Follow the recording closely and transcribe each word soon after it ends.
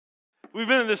We've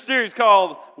been in this series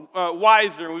called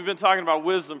Wiser, and we've been talking about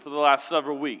wisdom for the last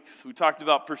several weeks. We talked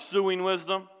about pursuing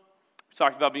wisdom. We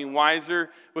talked about being wiser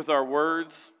with our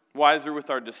words, wiser with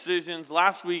our decisions.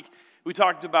 Last week, we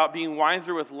talked about being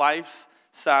wiser with life's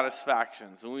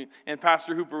satisfactions. And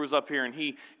Pastor Hooper was up here, and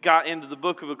he got into the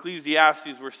book of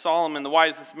Ecclesiastes, where Solomon, the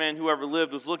wisest man who ever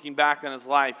lived, was looking back on his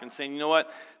life and saying, you know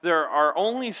what, there are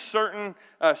only certain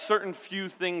few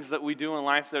things that we do in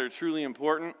life that are truly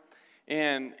important,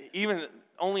 and even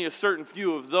only a certain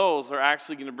few of those are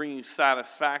actually going to bring you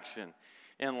satisfaction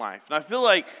in life. And I feel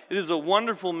like it is a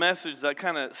wonderful message that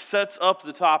kind of sets up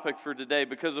the topic for today,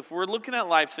 because if we're looking at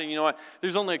life saying, you know what,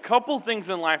 there's only a couple things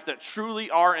in life that truly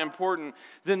are important,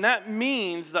 then that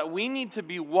means that we need to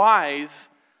be wise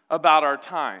about our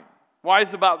time.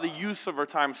 Wise about the use of our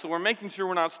time. So we're making sure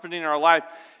we're not spending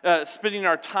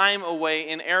our time away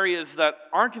in areas that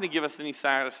aren't going to give us any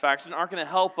satisfaction, aren't going to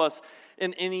help us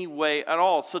in any way at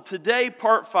all. So today,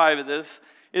 part 5 of this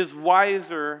is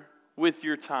wiser with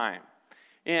your time.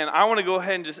 And I want to go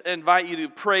ahead and just invite you to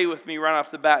pray with me right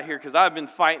off the bat here, because I've been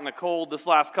fighting the cold this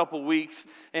last couple weeks,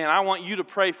 and I want you to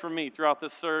pray for me throughout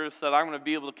this service that I'm going to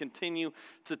be able to continue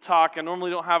to talk. I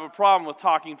normally don't have a problem with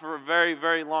talking for a very,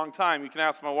 very long time. You can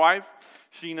ask my wife.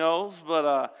 She knows,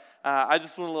 but I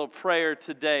just want a little prayer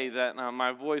today that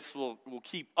my voice will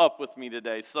keep up with me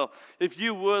today. So if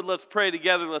you would, let's pray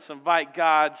together. Let's invite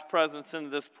God's presence into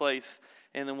this place,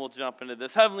 and then we'll jump into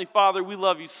this. Heavenly Father, we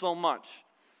love you so much.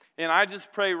 And I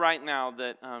just pray right now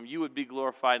that you would be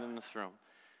glorified in this room.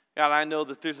 God, I know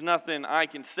that there's nothing I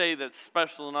can say that's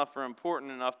special enough or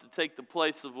important enough to take the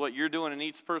place of what you're doing in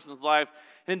each person's life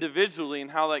individually,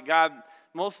 and how that, God,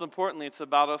 most importantly, it's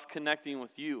about us connecting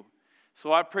with you.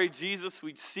 So I pray, Jesus,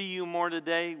 we'd see you more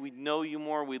today, we'd know you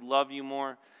more, we'd love you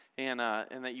more, and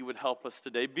that you would help us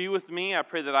today. Be with me. I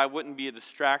pray that I wouldn't be a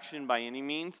distraction by any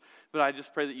means, but I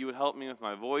just pray that you would help me with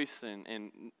my voice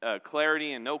and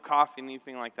clarity and no coughing,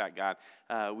 anything like that, God.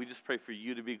 We just pray for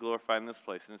you to be glorified in this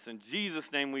place. And it's in Jesus'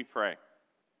 name we pray.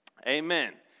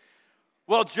 Amen.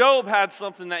 Well, Job had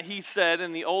something that he said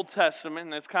in the Old Testament,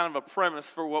 and it's kind of a premise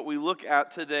for what we look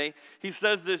at today. He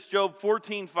says this, Job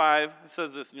 14:5, it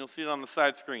says this, and you'll see it on the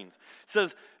side screens. It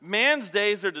says, man's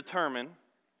days are determined.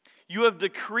 You have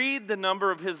decreed the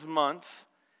number of his months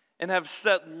and have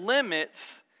set limits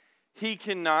he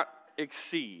cannot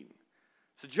exceed.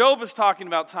 So Job is talking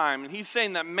about time, and he's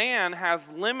saying that man has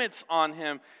limits on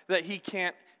him that he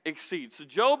can't exceed. So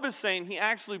Job is saying he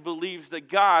actually believes that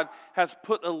God has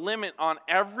put a limit on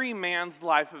every man's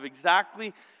life of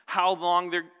exactly how long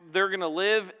they're going to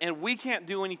live, and we can't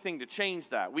do anything to change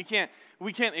that. We can't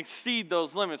exceed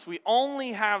those limits. We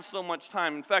only have so much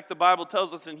time. In fact, the Bible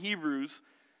tells us in Hebrews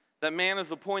that man is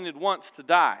appointed once to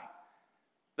die.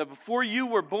 That before you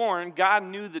were born, God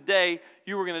knew the day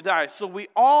you were going to die. So we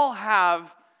all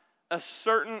have a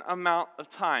certain amount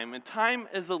of time. And time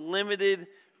is a limited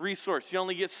resource. You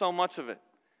only get so much of it.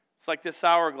 It's like this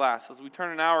hourglass. As we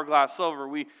turn an hourglass over,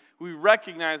 we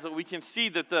recognize that we can see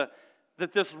that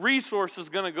this resource is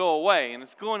going to go away. And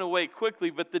it's going away quickly.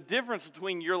 But the difference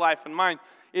between your life and mine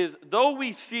is, though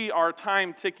we see our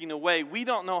time ticking away, we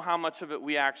don't know how much of it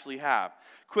we actually have.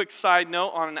 Quick side note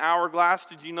on an hourglass.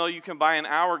 Did you know you can buy an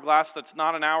hourglass that's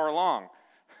not an hour long?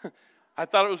 I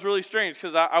thought it was really strange,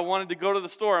 because I wanted to go to the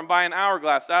store and buy an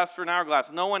hourglass, ask for an hourglass.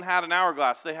 No one had an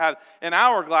hourglass. They had an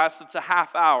hourglass that's a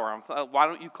half hour. Why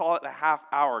don't you call it a half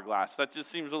hourglass? That just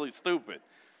seems really stupid.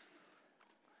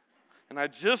 And I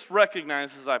just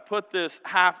recognized as I put this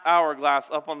half hourglass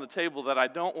up on the table that I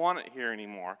don't want it here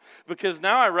anymore, because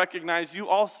now I recognize you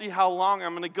all see how long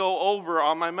I'm going to go over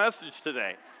on my message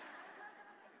today.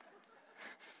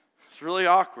 It's really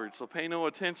awkward, so pay no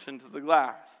attention to the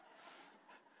glass.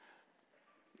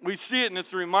 We see it, and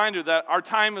it's a reminder that our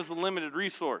time is a limited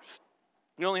resource.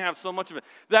 You only have so much of it.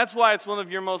 That's why it's one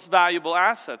of your most valuable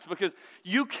assets, because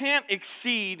you can't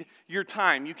exceed your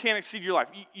time. You can't exceed your life.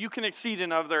 You can exceed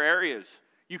in other areas.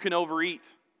 You can overeat.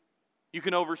 You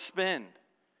can overspend.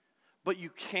 But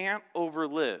you can't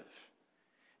overlive.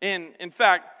 And in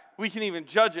fact, we can even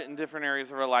judge it in different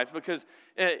areas of our life, because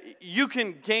you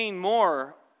can gain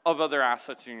more of other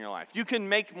assets in your life. You can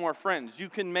make more friends. You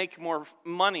can make more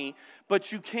money,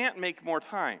 but you can't make more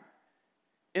time.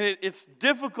 And it's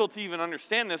difficult to even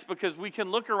understand this, because we can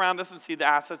look around us and see the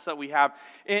assets that we have,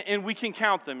 and we can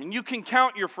count them. And you can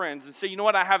count your friends and say, you know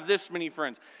what, I have this many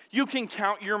friends. You can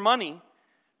count your money,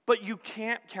 but you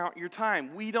can't count your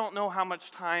time. We don't know how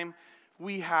much time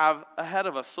we have ahead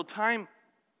of us. So time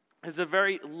is a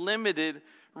very limited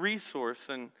resource.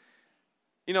 And,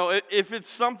 you know, if it's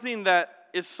something that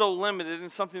is so limited and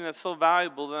something that's so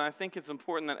valuable, then I think it's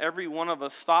important that every one of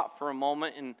us stop for a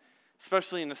moment and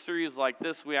especially in a series like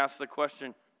this, we ask the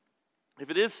question, if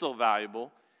it is so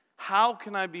valuable, how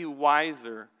can I be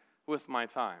wiser with my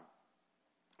time?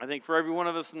 I think for every one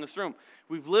of us in this room,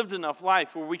 we've lived enough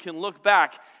life where we can look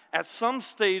back at some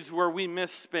stage where we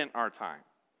misspent our time.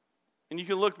 And you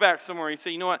can look back somewhere and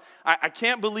say, you know what, I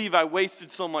can't believe I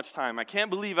wasted so much time. I can't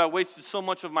believe I wasted so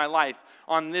much of my life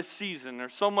on this season or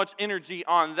so much energy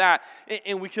on that.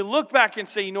 And we can look back and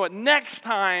say, you know what, next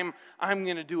time I'm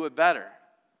going to do it better.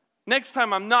 Next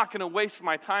time I'm not going to waste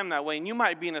my time that way. And you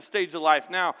might be in a stage of life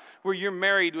now where you're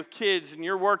married with kids and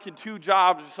you're working 2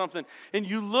 jobs or something. And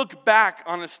you look back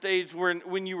on a stage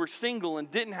when you were single and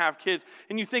didn't have kids.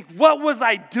 And you think, what was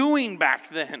I doing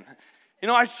back then? You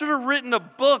know, I should have written a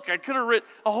book. I could have written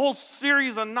a whole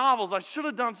series of novels. I should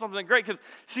have done something great because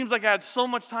it seems like I had so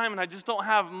much time and I just don't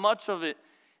have much of it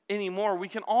anymore. We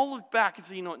can all look back and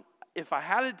say, you know, if I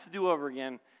had it to do over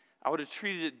again, I would have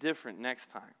treated it different next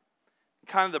time.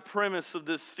 Kind of the premise of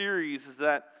this series is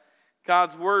that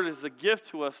God's Word is a gift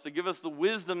to us to give us the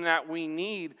wisdom that we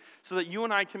need so that you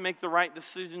and I can make the right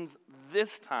decisions this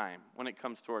time when it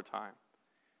comes to our time.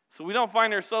 So we don't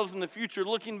find ourselves in the future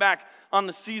looking back on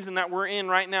the season that we're in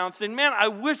right now and saying, man, I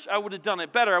wish I would have done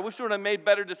it better. I wish I would have made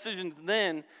better decisions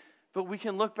then. But we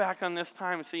can look back on this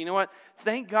time and say, you know what?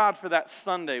 Thank God for that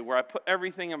Sunday where I put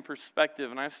everything in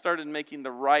perspective and I started making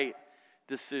the right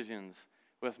decisions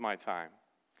with my time.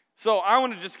 So I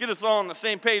want to just get us all on the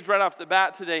same page right off the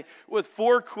bat today with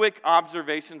 4 quick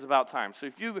observations about time. So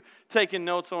if you've taken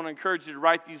notes, I want to encourage you to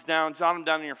write these down, jot them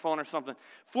down on your phone or something.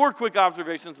 4 quick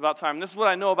observations about time. This is what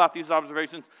I know about these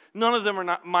observations. None of them are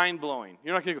not mind-blowing.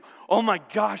 You're not going to go, oh my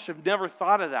gosh, I've never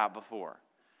thought of that before.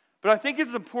 But I think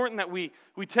it's important that we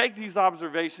take these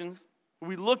observations,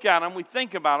 we look at them, we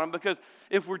think about them, because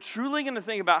if we're truly going to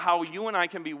think about how you and I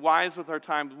can be wise with our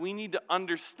time, we need to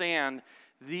understand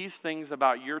these things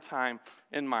about your time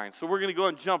and mine. So we're going to go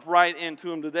and jump right into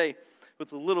them today with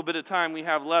the little bit of time we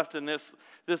have left, and this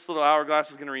little hourglass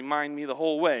is going to remind me the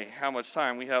whole way how much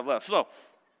time we have left. So,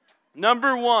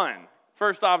 number 1,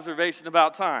 first observation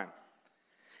about time.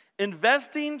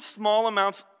 Investing small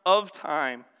amounts of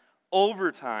time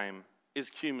over time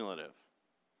is cumulative.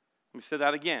 Let me say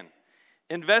that again.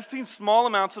 Investing small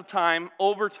amounts of time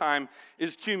over time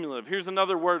is cumulative. Here's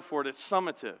another word for it. It's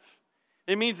summative.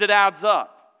 It means it adds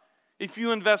up. If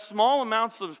you invest small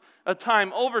amounts of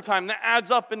time over time, that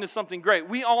adds up into something great.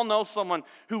 We all know someone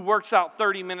who works out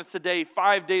 30 minutes a day,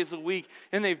 5 days a week,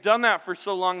 and they've done that for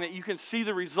so long that you can see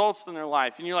the results in their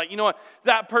life. And you're like, you know what,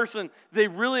 that person, they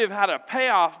really have had a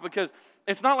payoff because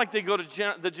it's not like they go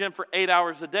to the gym for 8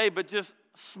 hours a day, but just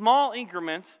small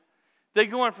increments. They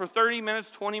go in for 30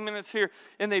 minutes, 20 minutes here,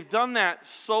 and they've done that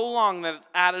so long that it's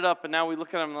added up, and now we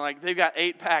look at them like they've got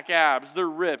 8-pack abs. They're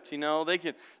ripped, you know. They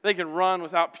can run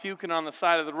without puking on the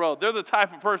side of the road. They're the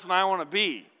type of person I want to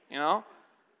be, you know.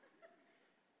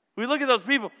 We look at those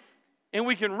people, and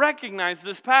we can recognize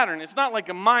this pattern. It's not like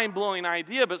a mind-blowing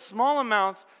idea, but small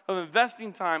amounts of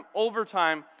investing time over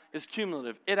time is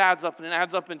cumulative. It adds up, and it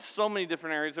adds up in so many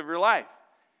different areas of your life.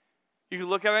 You can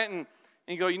look at it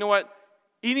and go, you know what?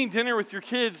 Eating dinner with your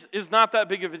kids is not that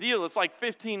big of a deal. It's like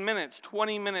 15 minutes,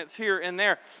 20 minutes here and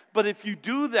there. But if you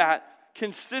do that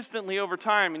consistently over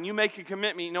time and you make a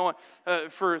commitment, you know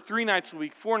what, for 3 nights a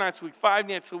week, 4 nights a week, 5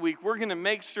 nights a week, we're going to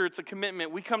make sure it's a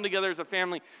commitment. We come together as a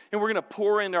family and we're going to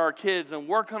pour into our kids and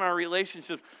work on our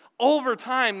relationships. Over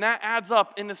time, that adds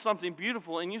up into something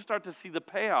beautiful, and you start to see the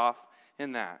payoff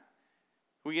in that.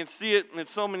 We can see it in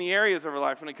so many areas of our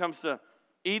life when it comes to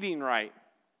eating right.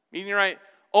 Eating right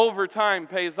over time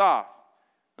pays off.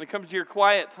 When it comes to your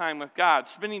quiet time with God,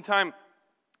 spending time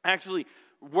actually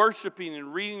worshiping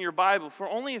and reading your Bible for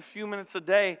only a few minutes a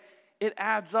day, it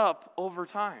adds up over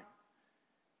time.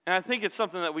 And I think it's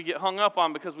something that we get hung up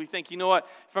on because we think, you know what,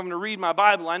 if I'm going to read my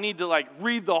Bible, I need to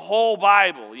read the whole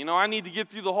Bible. You know, I need to get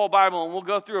through the whole Bible, and we'll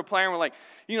go through a plan. We're like,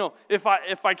 you know, if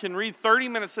I can read 30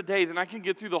 minutes a day, then I can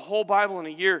get through the whole Bible in a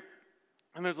year.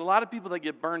 And there's a lot of people that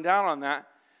get burned out on that.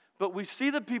 But we see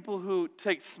the people who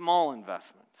take small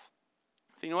investments.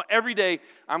 So, you know what, every day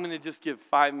I'm going to just give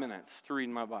 5 minutes to read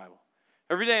my Bible.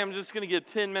 Every day I'm just going to give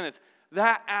 10 minutes.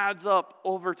 That adds up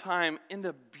over time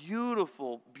into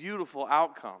beautiful, beautiful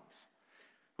outcomes.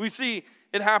 We see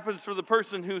it happens for the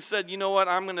person who said, you know what,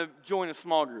 I'm going to join a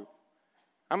small group.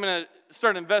 I'm going to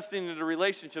start investing into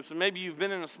relationships. And maybe you've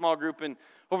been in a small group, and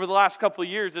over the last couple of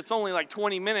years, it's only like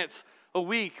 20 minutes a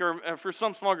week, or for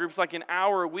some small groups, like an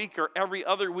hour a week or every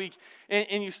other week,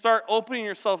 and you start opening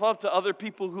yourself up to other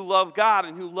people who love God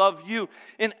and who love you.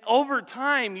 And over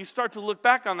time, you start to look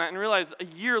back on that and realize a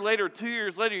year later, 2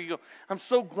 years later, you go, I'm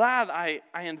so glad I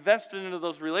invested into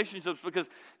those relationships because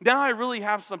now I really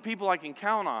have some people I can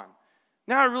count on.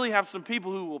 Now I really have some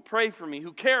people who will pray for me,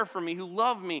 who care for me, who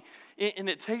love me. And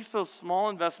it takes those small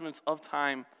investments of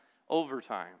time over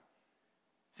time.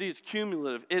 See, it's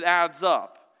cumulative. It adds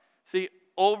up. See,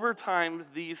 over time,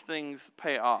 these things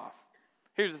pay off.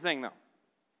 Here's the thing, though.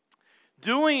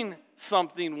 Doing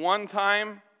something one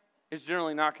time is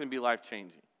generally not going to be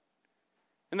life-changing.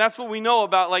 And that's what we know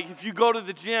about, like, if you go to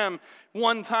the gym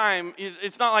one time,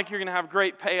 it's not like you're going to have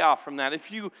great payoff from that. If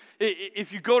you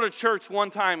go to church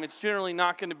one time, it's generally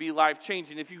not going to be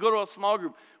life-changing. If you go to a small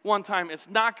group one time, it's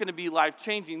not going to be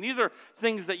life-changing. These are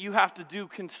things that you have to do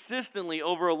consistently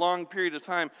over a long period of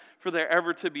time for there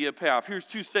ever to be a payoff. Here's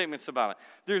two statements about it.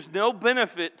 There's no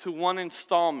benefit to one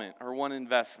installment or one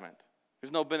investment.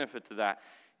 There's no benefit to that.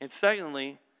 And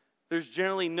secondly, there's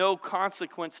generally no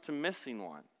consequence to missing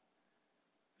one.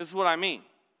 This is what I mean.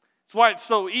 It's why it's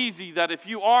so easy that if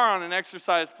you are on an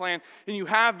exercise plan and you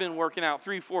have been working out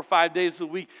 3, 4, 5 days a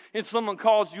week, and someone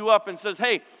calls you up and says,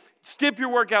 hey, skip your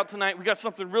workout tonight. We got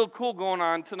something real cool going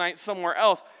on tonight somewhere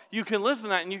else. You can listen to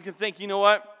that and you can think, you know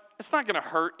what? It's not going to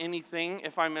hurt anything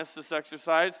if I miss this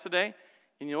exercise today.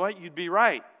 And you know what? You'd be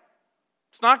right.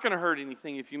 It's not going to hurt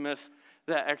anything if you miss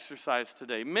that exercise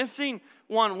today. Missing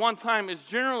one time is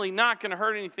generally not going to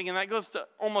hurt anything, and that goes to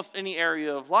almost any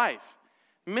area of life.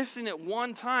 Missing it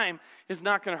one time is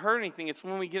not going to hurt anything. It's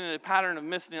when we get in a pattern of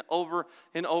missing it over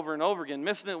and over and over again.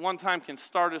 Missing it one time can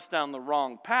start us down the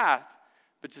wrong path,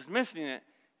 but just missing it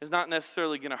is not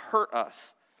necessarily going to hurt us.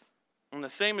 And the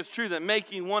same is true that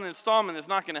making one installment is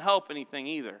not going to help anything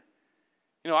either.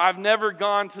 You know, I've never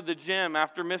gone to the gym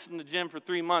after missing the gym for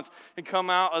 3 months and come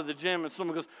out of the gym and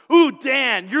someone goes, ooh,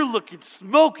 Dan, you're looking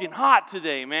smoking hot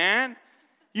today, man.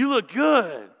 You look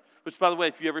good. Which, by the way,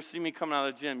 if you ever see me coming out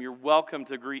of the gym, you're welcome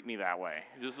to greet me that way,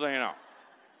 just so you know.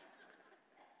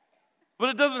 But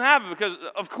it doesn't happen because,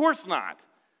 of course not.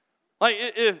 Like,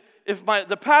 if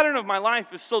the pattern of my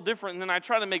life is so different and then I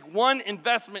try to make one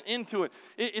investment into it,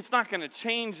 it's not going to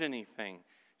change anything.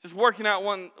 Just working out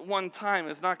one time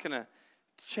is not going to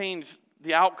change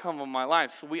the outcome of my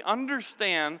life. So we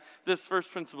understand this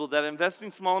first principle that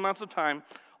investing small amounts of time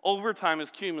over time is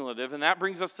cumulative, and that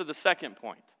brings us to the second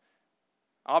point.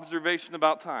 Observation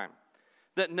about time.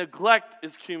 That neglect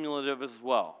is cumulative as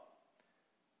well.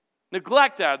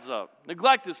 Neglect adds up.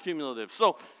 Neglect is cumulative.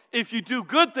 So if you do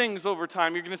good things over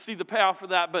time, you're going to see the payoff for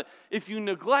that. But if you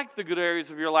neglect the good areas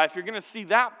of your life, you're going to see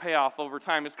that payoff over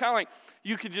time. It's kind of like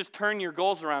you could just turn your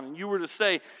goals around and you were to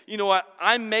say, you know what,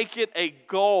 I make it a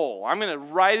goal. I'm going to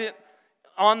write it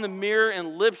on the mirror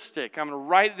in lipstick. I'm going to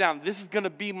write it down. This is going to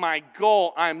be my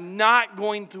goal. I'm not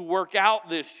going to work out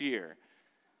this year.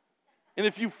 And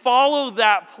if you follow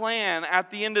that plan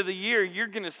at the end of the year, you're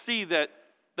going to see that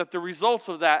the results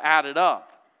of that added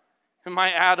up. It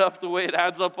might add up the way it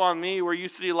adds up on me, where you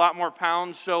see a lot more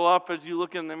pounds show up as you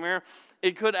look in the mirror.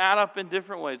 It could add up in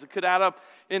different ways. It could add up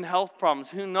in health problems.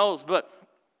 Who knows?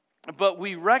 But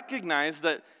we recognize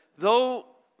that though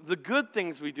the good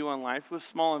things we do in life with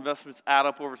small investments add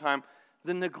up over time,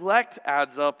 the neglect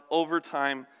adds up over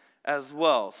time as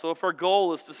well. So if our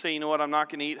goal is to say, you know what, I'm not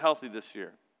going to eat healthy this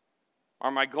year, or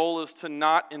my goal is to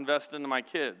not invest into my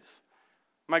kids,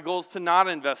 my goal is to not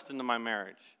invest into my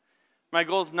marriage, my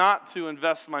goal is not to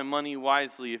invest my money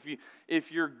wisely.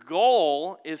 If your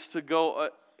goal is to go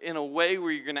in a way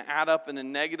where you're going to add up in a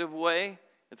negative way,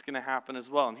 it's going to happen as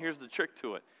well. And here's the trick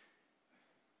to it: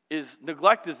 is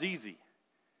neglect is easy.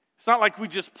 It's not like we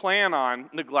just plan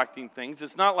on neglecting things.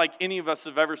 It's not like any of us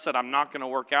have ever said, I'm not going to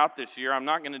work out this year. I'm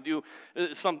not going to do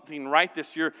something right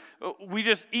this year. We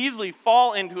just easily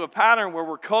fall into a pattern where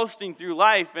we're coasting through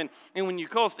life. And when you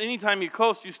coast, anytime you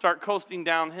coast, you start coasting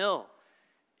downhill.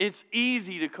 It's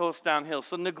easy to coast downhill.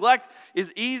 So neglect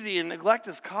is easy and neglect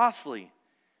is costly.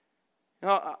 You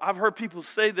know, I've heard people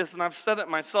say this, and I've said it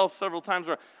myself several times,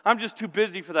 where I'm just too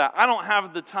busy for that. I don't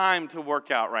have the time to work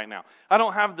out right now. I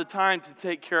don't have the time to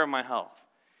take care of my health.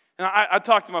 And I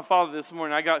talked to my father this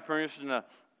morning. I got permission to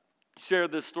share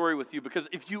this story with you, because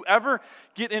if you ever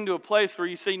get into a place where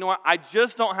you say, you know what, I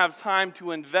just don't have time to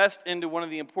invest into one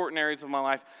of the important areas of my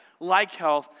life, like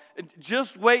health,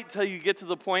 just wait till you get to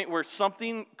the point where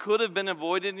something could have been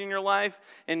avoided in your life,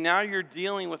 and now you're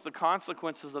dealing with the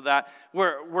consequences of that,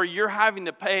 where you're having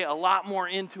to pay a lot more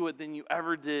into it than you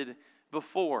ever did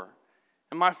before.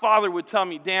 And my father would tell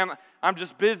me, Dan, I'm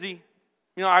just busy.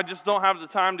 You know, I just don't have the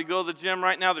time to go to the gym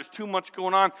right now. There's too much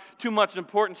going on, too much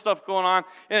important stuff going on.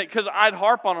 And because I'd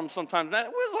harp on him sometimes. When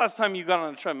was the last time you got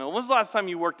on a treadmill? When was the last time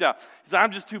you worked out? He said,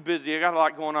 I'm just too busy. I got a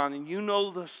lot going on. And you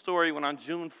know the story when on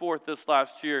June 4th this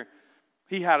last year,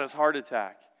 he had his heart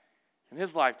attack. And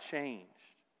his life changed.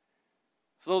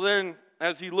 So then,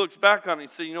 as he looks back on it,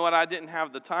 he said, you know what, I didn't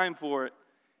have the time for it.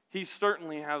 he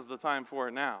certainly has the time for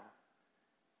it now.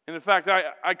 And in fact,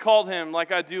 I called him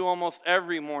like I do almost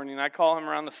every morning. I call him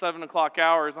around the 7 o'clock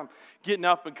hours. I'm getting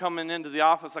up and coming into the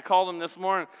office. I called him this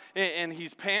morning, and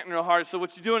he's panting real hard. So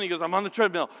what you doing? He goes, I'm on the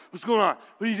treadmill. What's going on?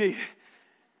 What do you need?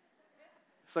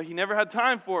 It's like he never had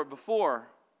time for it before.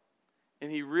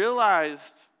 And he realized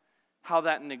how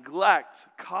that neglect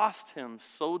cost him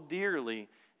so dearly,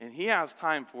 and he has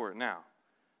time for it now.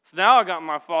 So now I got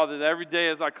my father that every day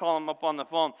as I call him up on the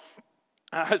phone,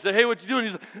 I say, hey, what you doing?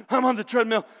 He's like, I'm on the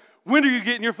treadmill. When are you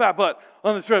getting your fat butt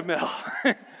on the treadmill?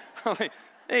 I'm like,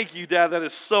 thank you, Dad. That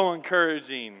is so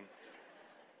encouraging.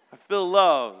 I feel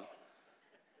loved.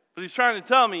 But he's trying to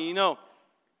tell me, you know,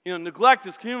 neglect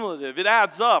is cumulative. It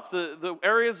adds up. The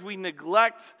areas we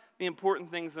neglect the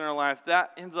important things in our life,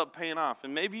 that ends up paying off.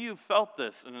 And maybe you've felt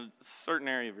this in a certain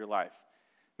area of your life.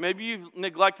 Maybe you've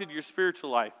neglected your spiritual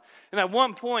life. And at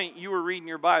one point, you were reading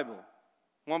your Bible.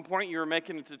 One point, you were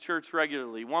making it to church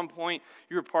regularly. One point,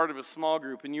 you were part of a small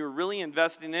group, and you were really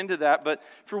investing into that, but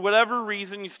for whatever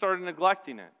reason, you started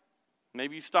neglecting it.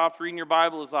 Maybe you stopped reading your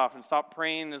Bible as often, stopped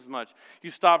praying as much.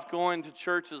 You stopped going to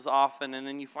church as often, and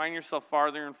then you find yourself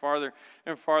farther and farther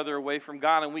and farther away from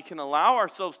God. And we can allow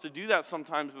ourselves to do that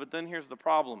sometimes, but then here's the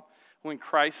problem. When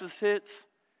crisis hits,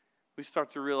 we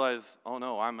start to realize, oh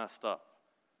no, I messed up.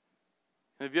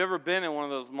 And have you ever been in one of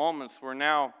those moments where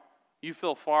now you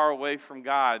feel far away from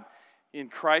God, and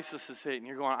crisis is hit, and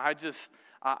you're going,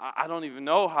 I don't even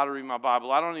know how to read my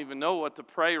Bible. I don't even know what to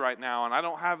pray right now, and I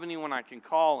don't have anyone I can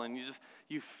call, and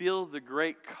you feel the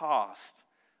great cost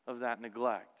of that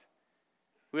neglect.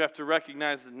 We have to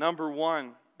recognize that number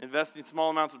one, investing small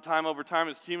amounts of time over time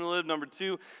is cumulative. Number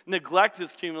two, neglect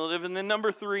is cumulative. And then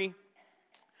number three,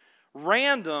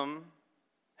 random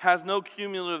has no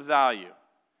cumulative value.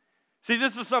 See,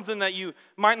 this is something that you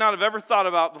might not have ever thought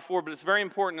about before, but it's very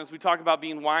important as we talk about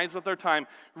being wise with our time.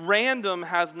 Random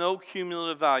has no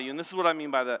cumulative value, and this is what I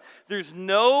mean by that. There's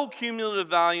no cumulative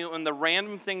value in the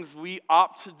random things we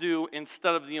opt to do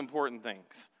instead of the important things.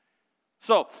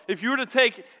 So, if you were to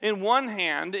take in one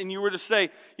hand and you were to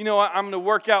say, you know what, I'm going to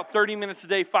work out 30 minutes a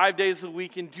day, 5 days a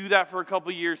week, and do that for a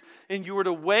couple years, and you were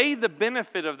to weigh the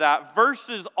benefit of that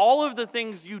versus all of the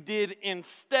things you did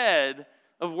instead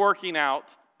of working out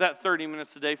that 30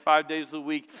 minutes a day, 5 days a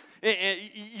week,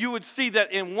 you would see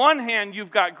that in one hand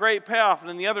you've got great payoff, and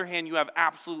in the other hand you have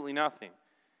absolutely nothing.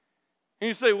 And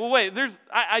you say, well, wait,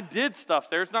 I did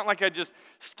stuff there. It's not like I just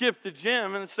skipped the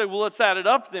gym. And say, well, let's add it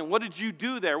up then. What did you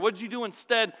do there? What did you do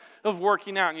instead of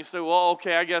working out? And you say, well,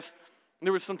 okay, I guess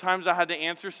there were some times I had to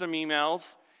answer some emails,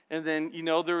 and then,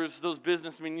 there was those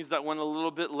business meetings that went a little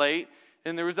bit late.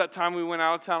 And there was that time we went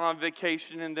out of town on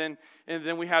vacation, and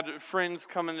then we had friends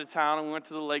come into town, and we went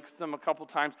to the lake with them a couple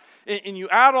times. And you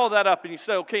add all that up, and you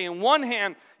say, okay, in one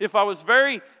hand, if I was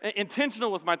very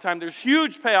intentional with my time, there's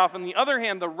huge payoff. On the other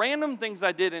hand, the random things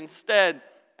I did instead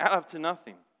add up to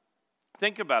nothing.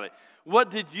 Think about it. What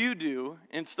did you do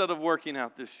instead of working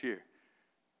out this year?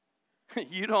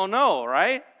 You don't know,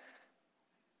 right?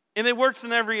 And it works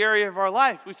in every area of our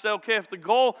life. We say, okay, if the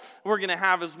goal we're going to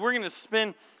have is we're going to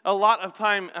spend a lot of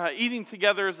time eating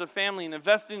together as a family and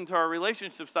investing into our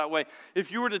relationships that way,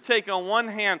 if you were to take on one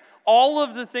hand all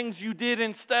of the things you did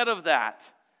instead of that,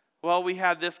 well, we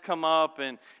had this come up,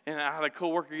 and I had a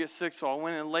coworker get sick, so I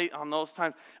went in late on those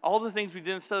times. All the things we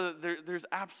did instead of that, there's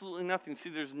absolutely nothing. See,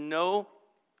 there's no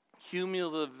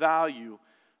cumulative value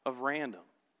of random.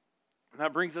 And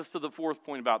that brings us to the fourth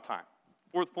point about time.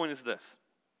 Fourth point is this.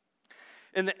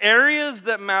 In the areas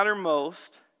that matter most,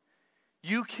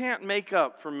 you can't make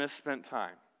up for misspent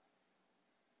time.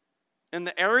 In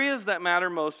the areas that matter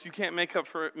most, you can't make up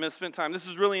for misspent time. This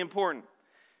is really important.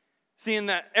 See, in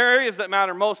the areas that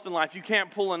matter most in life, you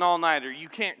can't pull an all-nighter. You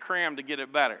can't cram to get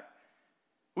it better.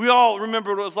 We all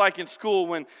remember what it was like in school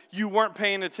when you weren't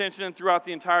paying attention throughout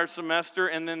the entire semester,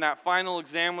 and then that final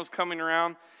exam was coming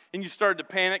around, and you started to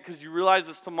panic because you realized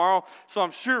it's tomorrow. So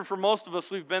I'm sure for most of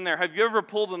us, we've been there. Have you ever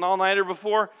pulled an all-nighter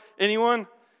before? Anyone?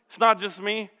 It's not just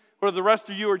me. Or the rest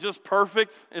of you are just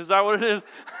perfect? Is that what it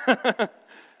is?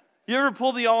 You ever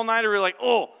pull the all-nighter where you're like,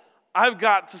 oh, I've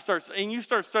got to start. And you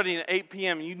start studying at 8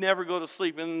 p.m. and you never go to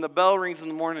sleep. And then the bell rings in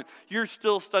the morning. You're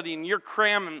still studying. You're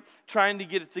cramming, trying to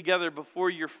get it together before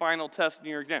your final test and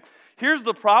your exam. Here's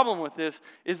the problem with this,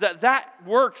 is that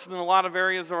works in a lot of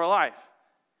areas of our life.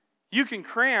 You can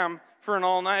cram for an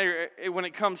all-nighter when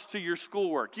it comes to your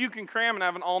schoolwork. You can cram and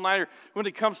have an all-nighter when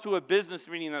it comes to a business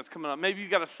meeting that's coming up. Maybe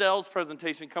you've got a sales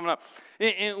presentation coming up.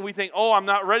 And we think, oh, I'm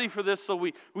not ready for this, so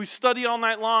we study all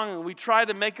night long, and we try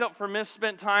to make up for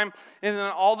misspent time. And then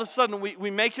all of a sudden,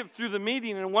 we make it through the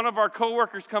meeting, and one of our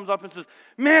coworkers comes up and says,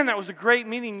 man, that was a great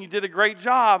meeting. You did a great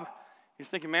job. You're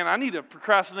thinking, man, I need to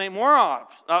procrastinate more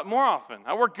often.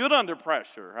 I work good under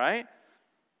pressure, right?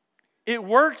 It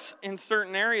works in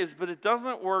certain areas, but it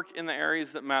doesn't work in the areas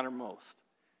that matter most.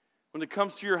 When it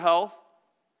comes to your health,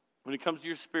 when it comes to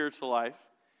your spiritual life,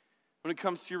 when it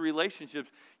comes to your relationships,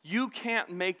 you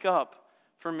can't make up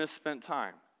for misspent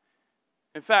time.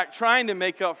 In fact, trying to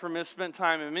make up for misspent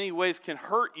time in many ways can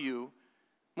hurt you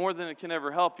more than it can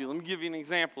ever help you. Let me give you an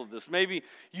example of this. Maybe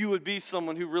you would be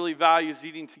someone who really values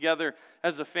eating together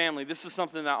as a family. This is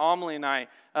something that Amelie and I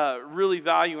really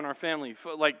value in our family.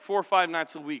 Like 4 or 5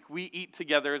 nights a week, we eat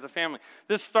together as a family.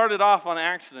 This started off on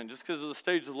accident just because of the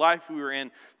stage of life we were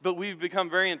in, but we've become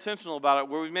very intentional about it,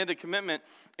 where we've made a commitment.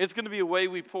 It's going to be a way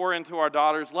we pour into our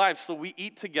daughter's life, so we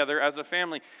eat together as a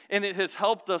family, and it has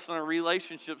helped us in our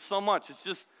relationship so much. It's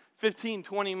just 15,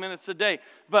 20 minutes a day.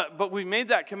 But we made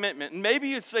that commitment. And maybe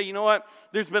you'd say, you know what,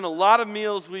 there's been a lot of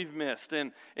meals we've missed,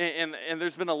 and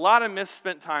there's been a lot of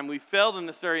misspent time. We failed in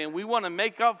this area, and we want to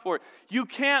make up for it. You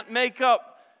can't make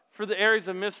up for the areas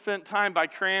of misspent time by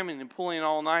cramming and pulling an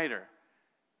all-nighter.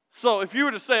 So if you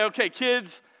were to say, okay, kids,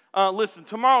 listen,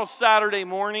 tomorrow's Saturday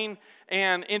morning,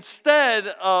 and instead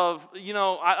of,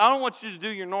 I don't want you to do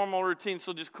your normal routine,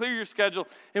 so just clear your schedule.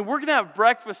 And we're going to have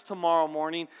breakfast tomorrow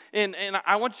morning, and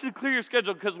I want you to clear your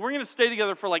schedule because we're going to stay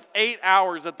together for like 8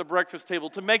 hours at the breakfast table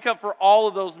to make up for all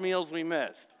of those meals we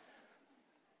missed.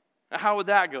 How would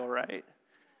that go, right?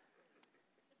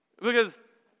 Because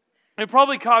it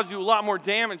probably caused you a lot more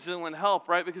damage than it would help,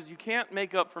 right? Because you can't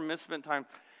make up for misspent time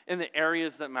in the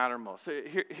areas that matter most. So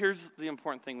here's the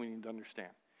important thing we need to understand.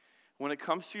 When it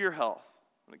comes to your health,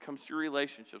 when it comes to your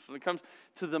relationships, when it comes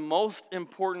to the most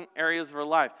important areas of our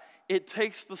life, it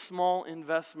takes the small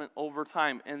investment over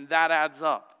time, and that adds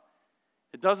up.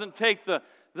 It doesn't take the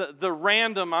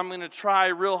random, I'm going to try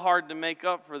real hard to make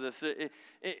up for this.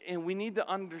 And we need to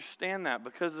understand that,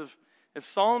 because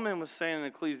if Solomon was saying in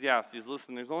Ecclesiastes,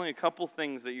 listen, there's only a couple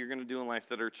things that you're going to do in life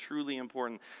that are truly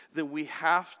important, then we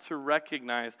have to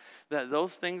recognize that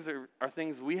those things are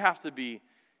things we have to be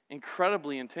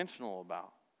incredibly intentional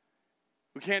about.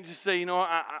 We can't just say,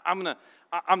 I'm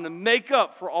gonna make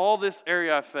up for all this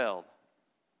area I failed.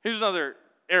 Here's another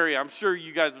area I'm sure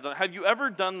you guys have done. Have you ever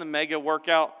done the mega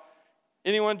workout?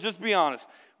 Anyone? Just be honest.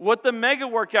 What the mega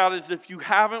workout is, if you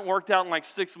haven't worked out in like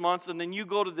 6 months and then you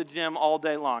go to the gym all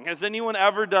day long. Has anyone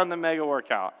ever done the mega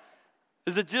workout?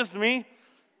 Is it just me?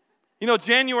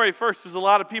 January 1st, there's a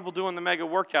lot of people doing the mega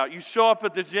workout. You show up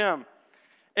at the gym,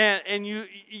 and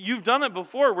you've done it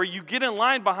before, where you get in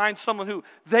line behind someone who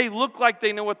they look like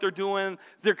they know what they're doing.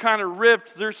 They're kind of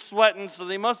ripped. They're sweating, so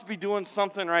they must be doing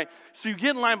something right. So you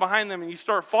get in line behind them, and you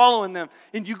start following them,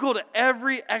 and you go to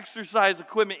every exercise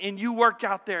equipment, and you work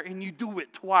out there, and you do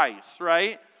it twice,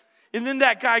 right? And then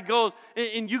that guy goes,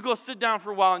 and you go sit down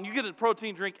for a while, and you get a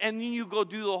protein drink, and then you go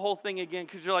do the whole thing again,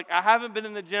 because you're like, I haven't been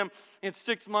in the gym in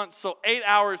 6 months, so 8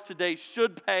 hours today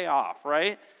should pay off,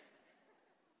 right?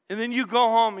 And then you go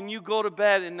home and you go to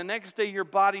bed, and the next day your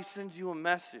body sends you a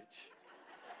message.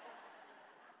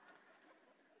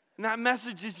 And that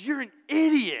message is, you're an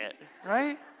idiot,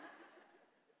 right?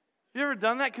 You ever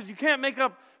done that? Because you can't make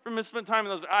up for misspent time in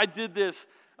those. I did this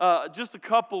just a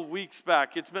couple weeks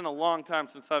back. It's been a long time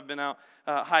since I've been out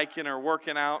hiking or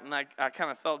working out, and I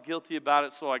kind of felt guilty about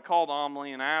it, so I called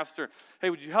Amelie and I asked her, hey,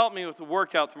 would you help me with the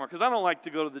workout tomorrow? Because I don't like to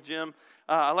go to the gym.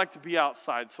 I like to be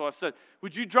outside. So I said,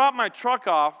 would you drop my truck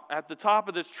off at the top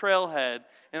of this trailhead,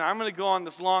 and I'm going to go on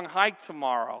this long hike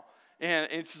tomorrow?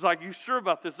 And she's like, you sure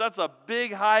about this? That's a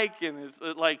big hike. And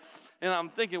and I'm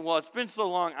thinking, well, it's been so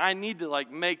long, I need to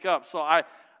make up. So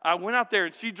I went out there,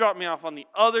 and she dropped me off on the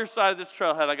other side of this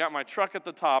trailhead. I got my truck at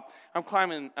the top. I'm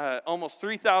climbing almost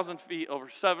 3,000 feet over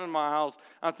 7 miles.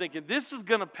 I'm thinking, this is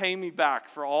going to pay me back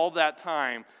for all that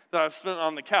time that I've spent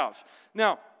on the couch.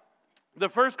 Now, the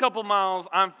first couple miles,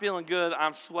 I'm feeling good.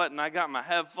 I'm sweating. I got my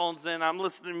headphones in. I'm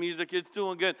listening to music. It's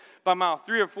doing good. By mile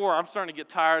 3 or 4, I'm starting to get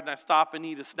tired, and I stop and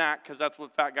eat a snack, because that's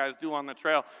what fat guys do on the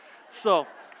trail. So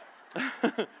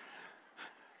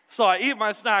I eat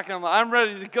my snack, and I'm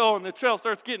ready to go, and the trail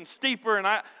starts getting steeper, and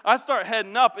I start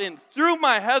heading up, and through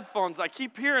my headphones, I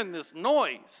keep hearing this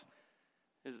noise.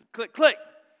 It's click, click,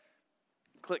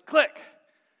 click, click,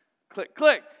 click,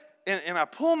 click. And I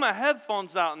pull my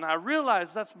headphones out, and I realize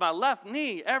that's my left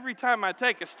knee every time I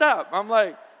take a step. I'm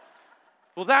like,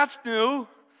 well, that's new.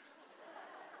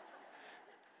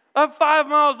 I'm 5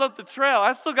 miles up the trail.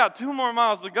 I still got 2 more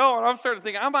miles to go, and I'm starting to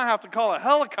think I might have to call a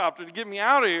helicopter to get me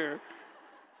out of here.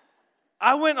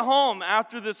 I went home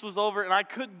after this was over, and I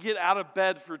couldn't get out of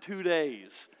bed for 2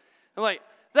 days. And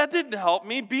that didn't help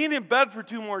me. Being in bed for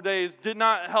 2 more days did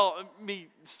not help me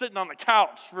sitting on the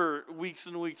couch for weeks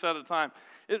and weeks at a time.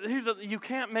 You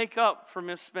can't make up for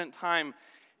misspent time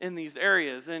in these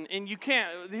areas. And you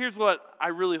can't, here's what I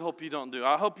really hope you don't do.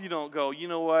 I hope you don't go, you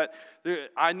know what,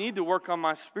 I need to work on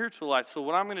my spiritual life. So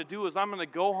what I'm going to do is I'm going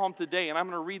to go home today and I'm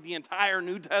going to read the entire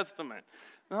New Testament.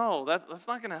 No, that's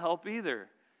not going to help either.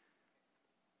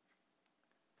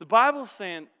 The Bible's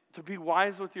saying to be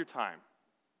wise with your time.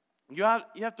 You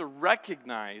have to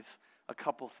recognize a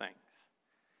couple things.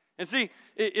 And see,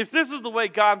 if this is the way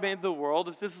God made the world,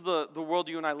 if this is the world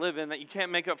you and I live in, that you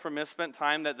can't make up for misspent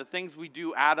time, that the things we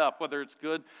do add up, whether it's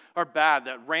good or bad,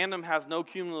 that random has no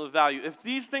cumulative value, if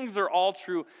these things are all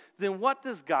true, then what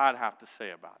does God have to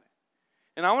say about it?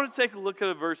 And I want to take a look at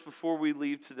a verse before we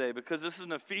leave today, because this is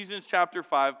in Ephesians chapter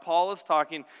 5. Paul is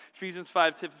talking, Ephesians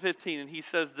 5:15, and he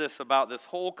says this about this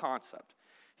whole concept.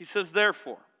 He says,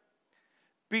 therefore,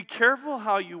 be careful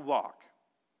how you walk,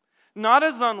 not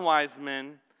as unwise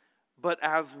men, but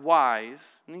as wise.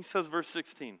 And he says, verse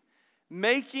 16,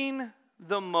 making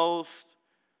the most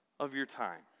of your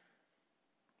time.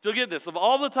 So get this, of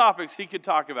all the topics he could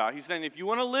talk about, he's saying if you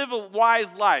want to live a wise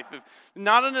life, if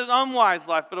not an unwise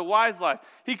life, but a wise life,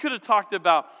 he could have talked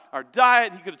about our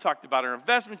diet, he could have talked about our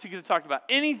investments, he could have talked about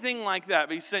anything like that.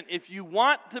 But he's saying if you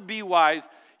want to be wise,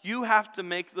 you have to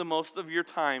make the most of your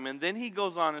time. And then he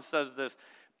goes on and says this,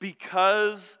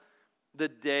 because the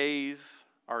days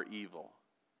are evil.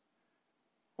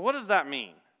 What does that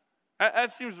mean?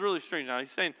 That seems really strange now. He's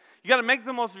saying you got to make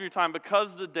the most of your time because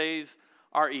the days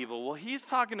are evil. Well, he's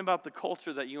talking about the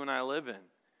culture that you and I live in.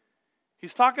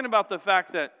 He's talking about the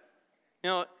fact that,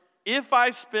 if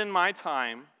I spend my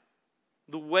time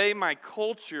the way my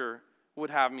culture would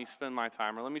have me spend my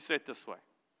time, or let me say it this way.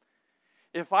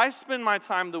 If I spend my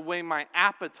time the way my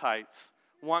appetites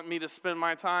want me to spend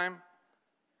my time,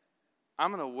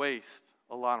 I'm going to waste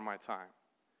a lot of my time.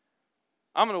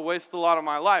 I'm going to waste a lot of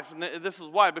my life. And this is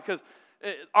why, because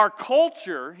our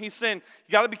culture, he's saying,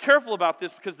 you got to be careful about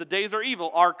this because the days are evil.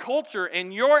 Our culture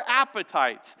and your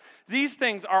appetites, these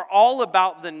things are all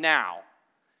about the now.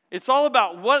 It's all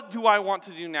about what do I want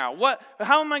to do now?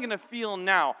 How am I going to feel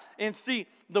now? And see,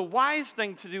 the wise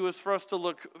thing to do is for us to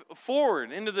look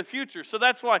forward into the future. So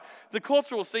that's why the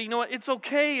culture will say, you know what, it's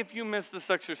okay if you miss this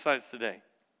exercise today.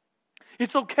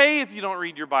 It's okay if you don't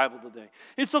read your Bible today.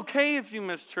 It's okay if you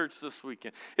miss church this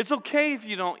weekend. It's okay if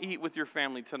you don't eat with your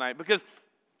family tonight because,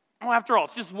 after all,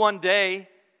 it's just one day.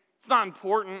 It's not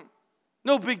important.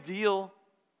 No big deal.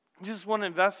 Just one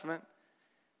investment.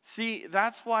 See,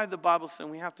 that's why the Bible's saying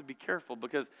we have to be careful,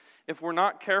 because if we're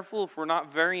not careful, if we're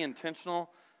not very intentional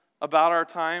about our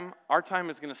time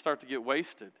is going to start to get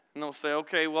wasted. And they'll say,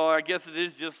 okay, well, I guess it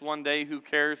is just one day. Who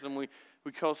cares? And we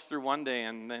coast through one day,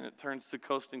 and then it turns to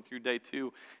coasting through day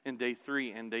 2 and day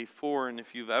 3 and day 4. And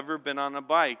if you've ever been on a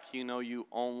bike, you know you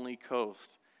only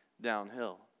coast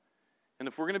downhill. And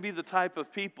if we're going to be the type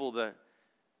of people that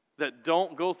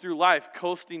don't go through life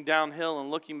coasting downhill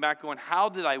and looking back going, how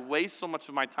did I waste so much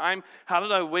of my time? How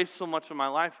did I waste so much of my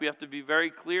life? We have to be very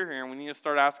clear here, and we need to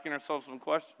start asking ourselves some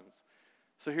questions.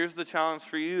 So here's the challenge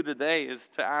for you today, is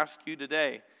to ask you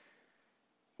today,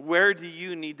 where do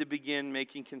you need to begin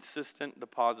making consistent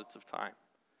deposits of time?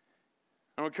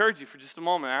 I encourage you for just a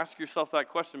moment, ask yourself that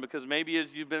question, because maybe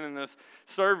as you've been in this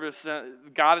service,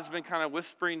 God has been kind of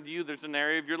whispering to you there's an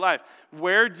area of your life.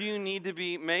 Where do you need to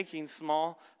be making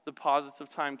small deposits of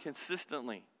time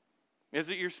consistently? Is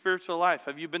it your spiritual life?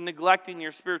 Have you been neglecting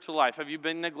your spiritual life? Have you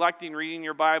been neglecting reading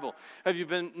your Bible? Have you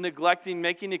been neglecting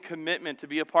making a commitment to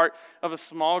be a part of a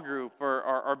small group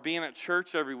or being at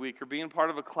church every week or being part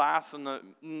of a class in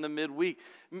the midweek?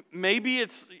 Maybe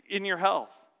it's in your health.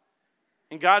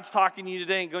 And God's talking to you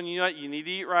today and going, you know what? You need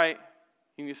to eat right.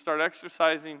 You need to start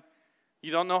exercising.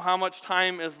 You don't know how much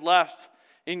time is left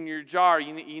in your jar.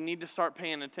 You need to start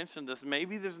paying attention to this.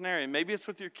 Maybe there's an area. Maybe it's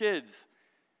with your kids.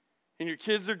 And your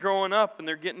kids are growing up and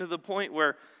they're getting to the point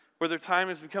where their time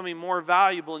is becoming more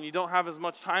valuable and you don't have as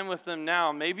much time with them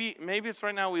now. Maybe it's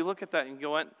right now we look at that and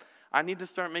go, I need to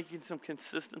start making some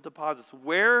consistent deposits.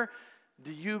 Where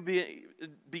do you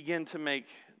begin to make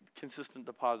consistent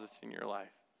deposits in your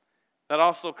life? That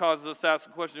also causes us to ask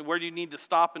the question, where do you need to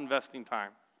stop investing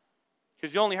time?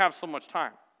 Because you only have so much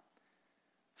time.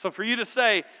 So for you to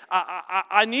say,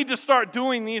 I need to start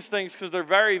doing these things because they're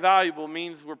very valuable,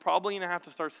 means we're probably going to have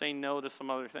to start saying no to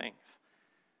some other things.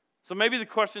 So maybe the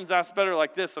question's asked better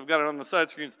like this. I've got it on the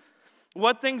side screens.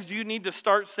 What things do you need to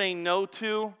start saying no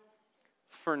to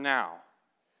for now?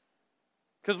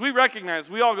 Because we recognize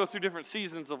we all go through different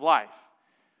seasons of life.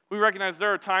 We recognize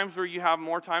there are times where you have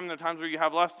more time and there are times where you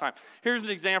have less time. Here's an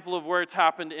example of where it's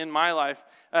happened in my life.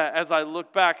 As I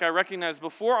look back, I recognize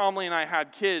before Amelie and I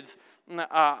had kids,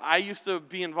 I used to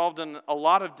be involved in a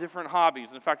lot of different hobbies.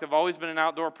 In fact, I've always been an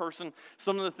outdoor person.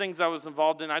 Some of the things I was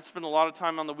involved in, I'd spend a lot of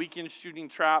time on the weekends shooting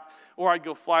trap, or I'd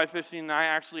go fly fishing, and I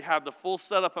actually had the full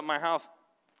setup at my house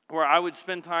where I would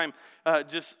spend time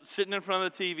just sitting in front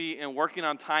of the TV and working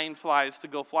on tying flies to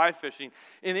go fly fishing.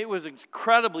 And it was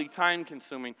incredibly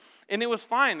time-consuming. And it was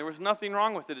fine. There was nothing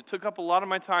wrong with it. It took up a lot of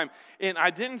my time. And I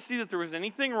didn't see that there was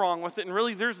anything wrong with it. And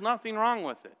really, there's nothing wrong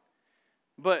with it.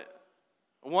 But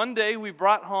one day, we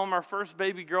brought home our first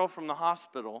baby girl from the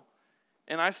hospital.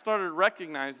 And I started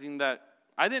recognizing that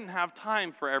I didn't have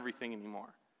time for everything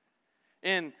anymore.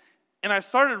 And I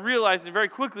started realizing very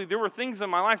quickly there were things in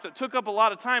my life that took up a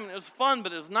lot of time, and it was fun,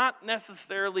 but it was not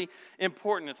necessarily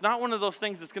important. It's not one of those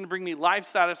things that's going to bring me life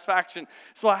satisfaction.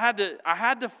 So I had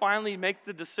to finally make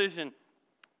the decision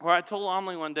where I told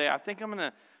Amelie one day, I think I'm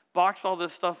going to box all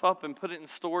this stuff up and put it in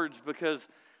storage because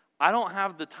I don't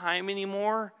have the time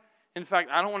anymore. In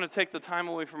fact, I don't want to take the time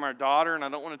away from our daughter, and I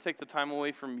don't want to take the time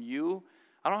away from you.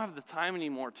 I don't have the time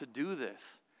anymore to do this.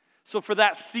 So for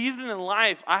that season in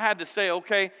life, I had to say,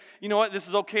 okay, you know what, this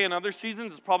is okay in other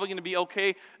seasons. It's probably going to be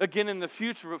okay again in the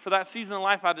future. But for that season in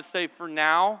life, I had to say, for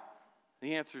now,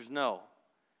 the answer is no.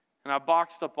 And I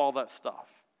boxed up all that stuff.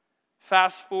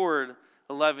 Fast forward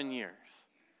 11 years.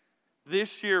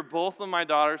 This year, both of my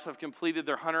daughters have completed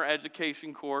their hunter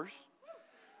education course.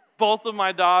 Both of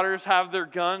my daughters have their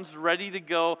guns ready to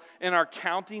go and are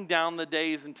counting down the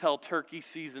days until turkey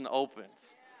season opens.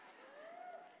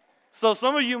 So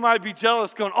some of you might be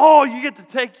jealous going, oh, you get to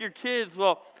take your kids.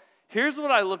 Well, here's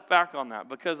what I look back on that,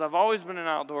 because I've always been an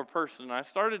outdoor person. And I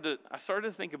started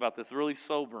to think about this, really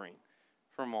sobering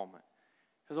for a moment.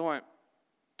 Because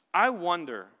I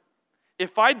wonder,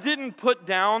 if I didn't put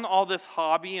down all this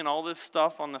hobby and all this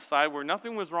stuff on the side where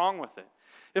nothing was wrong with it,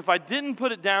 if I didn't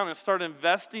put it down and start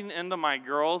investing into my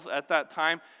girls at that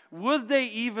time, would they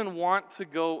even want to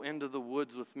go into the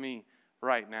woods with me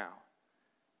right now?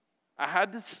 I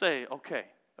had to say, okay,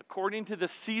 according to the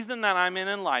season that I'm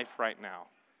in life right now,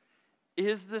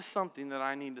 is this something that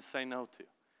I need to say no to?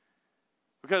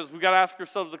 Because we've got to ask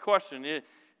ourselves the question,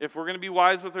 if we're going to be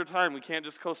wise with our time, we can't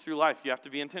just coast through life. You have to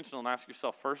be intentional and ask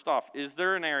yourself, first off, is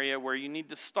there an area where you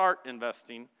need to start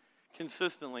investing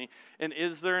consistently? And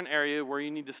is there an area where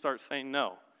you need to start saying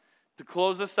no? To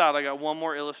close this out, I got one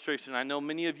more illustration. I know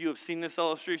many of you have seen this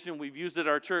illustration. We've used it at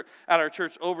our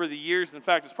church over the years. In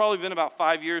fact, it's probably been about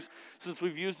 5 years since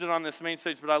we've used it on this main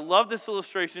stage. But I love this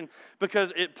illustration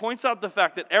because it points out the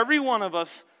fact that every one of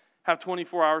us have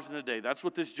 24 hours in a day. That's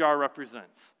what this jar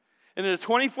represents. And in a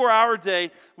 24-hour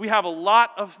day, we have a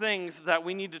lot of things that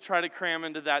we need to try to cram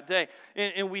into that day.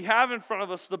 And we have in front of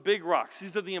us the big rocks.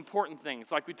 These are the important things.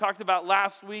 Like we talked about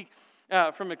last week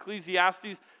from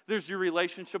Ecclesiastes, there's your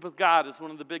relationship with God is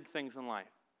one of the big things in life.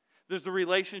 There's the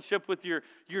relationship with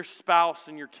your spouse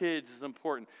and your kids is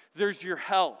important. There's your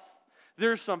health.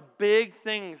 There's some big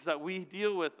things that we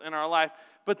deal with in our life.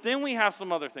 But then we have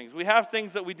some other things. We have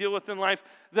things that we deal with in life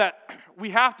that we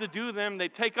have to do them. They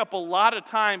take up a lot of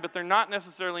time, but they're not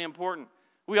necessarily important.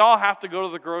 We all have to go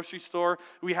to the grocery store.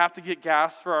 We have to get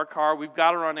gas for our car. We've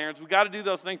got to run errands. We've got to do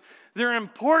those things. They're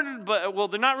important, but, well,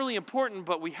 they're not really important,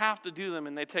 but we have to do them,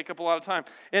 and they take up a lot of time.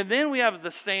 And then we have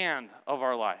the sand of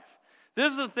our life.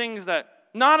 These are the things that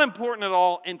not important at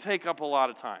all and take up a lot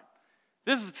of time.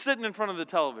 This is sitting in front of the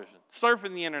television,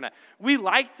 surfing the internet. We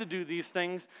like to do these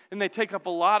things, and they take up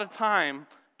a lot of time,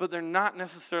 but they're not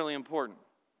necessarily important.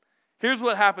 Here's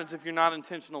what happens if you're not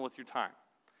intentional with your time.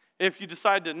 If you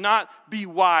decide to not be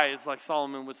wise, like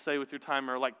Solomon would say with your time,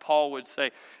 or like Paul would say,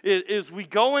 is we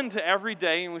go into every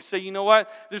day and we say, you know what,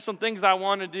 there's some things I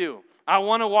want to do. I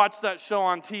want to watch that show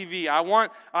on TV. I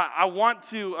want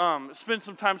to spend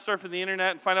some time surfing the internet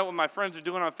and find out what my friends are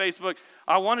doing on Facebook.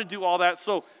 I want to do all that.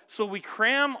 So we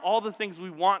cram all the things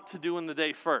we want to do in the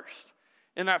day first.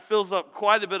 And that fills up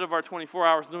quite a bit of our 24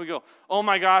 hours. And then we go, oh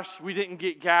my gosh, we didn't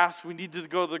get gas. We need to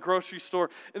go to the grocery store.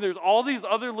 And there's all these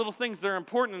other little things that are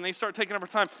important, and they start taking up our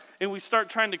time. And we start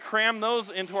trying to cram those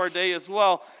into our day as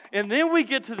well. And then we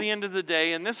get to the end of the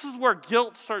day, and this is where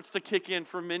guilt starts to kick in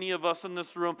for many of us in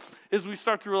this room, is we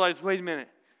start to realize, wait a minute,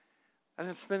 I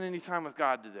didn't spend any time with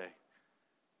God today.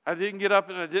 I didn't get up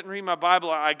and I didn't read my Bible.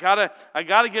 I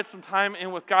gotta get some time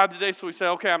in with God today. So we say,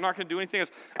 okay, I'm not going to do anything else.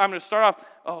 I'm going to start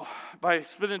off by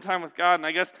spending time with God. And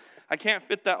I guess I can't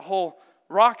fit that whole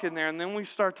rock in there. And then we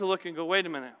start to look and go, wait a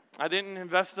minute. I didn't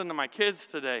invest into my kids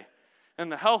today.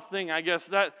 And the health thing, I guess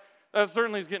that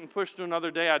certainly is getting pushed to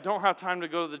another day. I don't have time to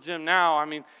go to the gym now. I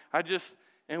mean,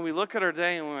 and we look at our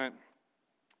day and we went,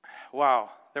 wow,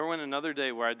 there went another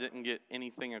day where I didn't get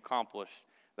anything accomplished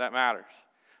that matters.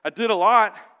 I did a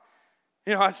lot.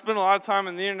 I spent a lot of time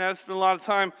on the internet. I spent a lot of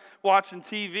time watching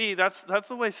TV. That's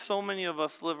the way so many of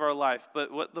us live our life.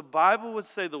 But what the Bible would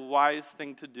say the wise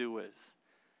thing to do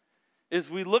is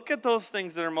we look at those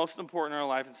things that are most important in our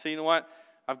life and say, you know what?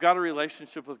 I've got a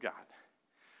relationship with God.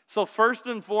 So first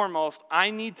and foremost,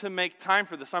 I need to make time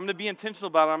for this. I'm going to be intentional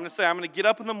about it. I'm going to say, I'm going to get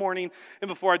up in the morning, and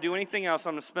before I do anything else,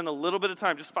 I'm going to spend a little bit of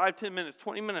time, just 5, 10 minutes,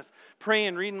 20 minutes,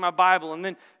 praying, reading my Bible. And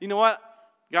then, you know what?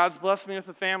 God's blessed me with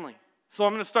a family. So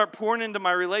I'm going to start pouring into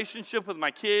my relationship with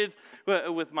my kids,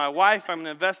 with my wife. I'm going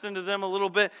to invest into them a little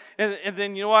bit. And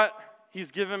then, you know what?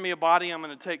 He's given me a body. I'm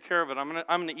going to take care of it. I'm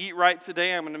going to eat right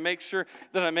today. I'm going to make sure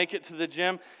that I make it to the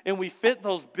gym. And we fit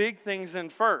those big things in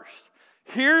first.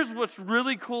 Here's what's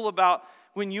really cool about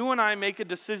when you and I make a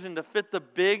decision to fit the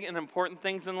big and important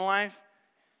things in life,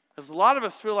 is a lot of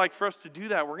us feel like for us to do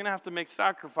that, we're going to have to make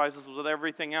sacrifices with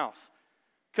everything else.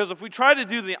 Because if we try to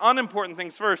do the unimportant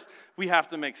things first, we have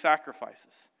to make sacrifices.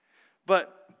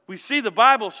 But we see the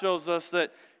Bible shows us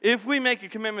that if we make a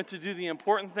commitment to do the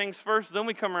important things first, then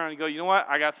we come around and go, you know what?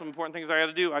 I got some important things I got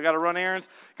to do. I got to run errands,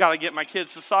 got to get my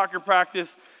kids to soccer practice,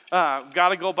 got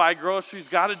to go buy groceries,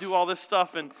 got to do all this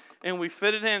stuff. And we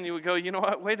fit it in, and we go, you know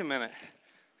what, wait a minute.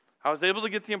 I was able to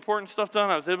get the important stuff done.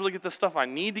 I was able to get the stuff I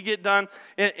need to get done.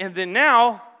 And then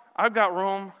now, I've got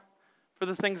room for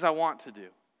the things I want to do.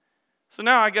 So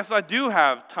now I guess I do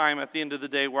have time at the end of the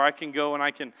day where I can go and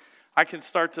I can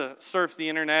start to surf the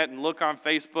internet and look on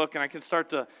Facebook, and I can start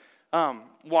to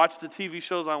watch the TV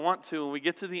shows I want to. And we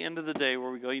get to the end of the day where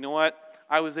we go, you know what,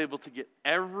 I was able to get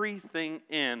everything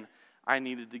in I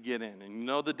needed to get in. And you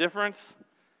know the difference?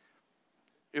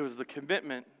 It was the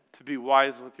commitment to be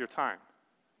wise with your time,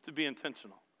 to be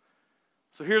intentional.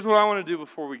 So here's what I want to do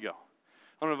before we go.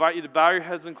 I want to invite you to bow your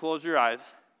heads and close your eyes.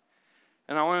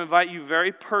 And I want to invite you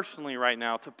very personally right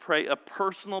now to pray a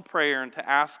personal prayer and to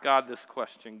ask God this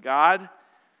question. God,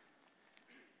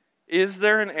 is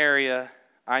there an area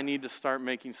I need to start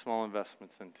making small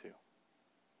investments into?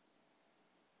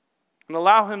 And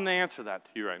allow Him to answer that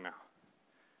to you right now.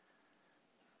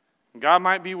 God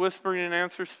might be whispering an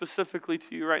answer specifically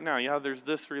to you right now. Yeah, there's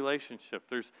this relationship.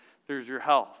 There's your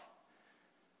health.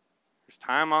 There's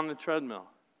time on the treadmill.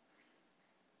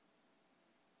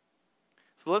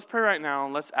 So let's pray right now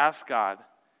and let's ask God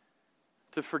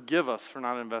to forgive us for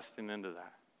not investing into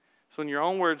that. So in your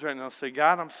own words right now, say,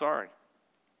 God, I'm sorry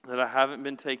that I haven't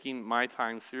been taking my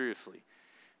time seriously.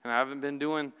 And I haven't been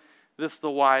doing this the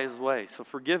wise way. So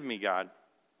forgive me, God,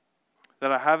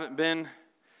 that I haven't been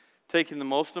taking the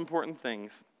most important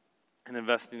things and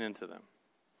investing into them.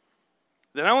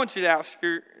 Then I want you to ask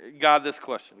God this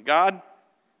question. God,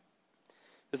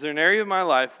 is there an area of my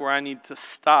life where I need to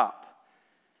stop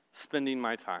spending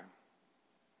my time?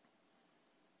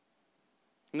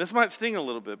 And this might sting a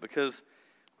little bit because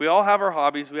we all have our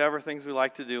hobbies, we have our things we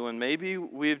like to do, and maybe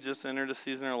we've just entered a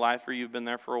season in our life where you've been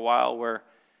there for a while where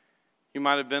you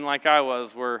might have been like I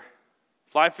was, where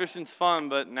fly fishing's fun,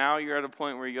 but now you're at a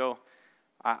point where you go,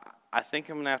 I think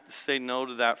I'm going to have to say no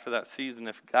to that for that season.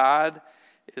 If God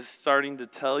is starting to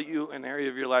tell you an area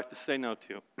of your life to say no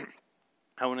to,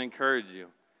 I want to encourage you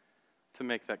to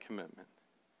make that commitment.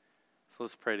 So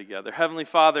let's pray together. Heavenly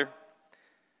Father,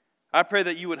 I pray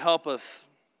that you would help us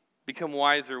become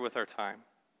wiser with our time.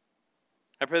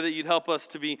 I pray that you'd help us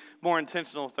to be more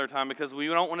intentional with our time because we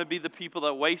don't want to be the people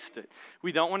that waste it.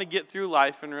 We don't want to get through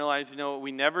life and realize,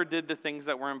 we never did the things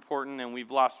that were important, and we've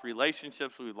lost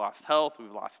relationships, we've lost health,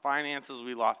 we've lost finances,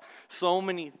 we lost so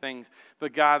many things.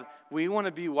 But God, we want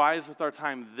to be wise with our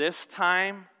time this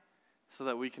time so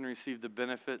that we can receive the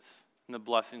benefits and the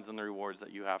blessings and the rewards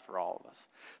that you have for all of us.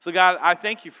 So God, I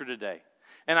thank you for today.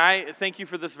 And I thank you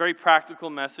for this very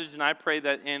practical message, and I pray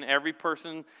that in every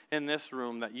person in this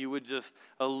room that you would just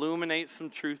illuminate some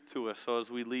truth to us so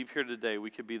as we leave here today, we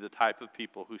could be the type of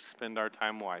people who spend our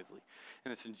time wisely.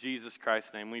 And it's in Jesus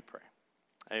Christ's name we pray.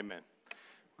 Amen.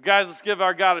 Well, guys, let's give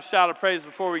our God a shout of praise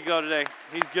before we go today.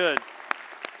 He's good.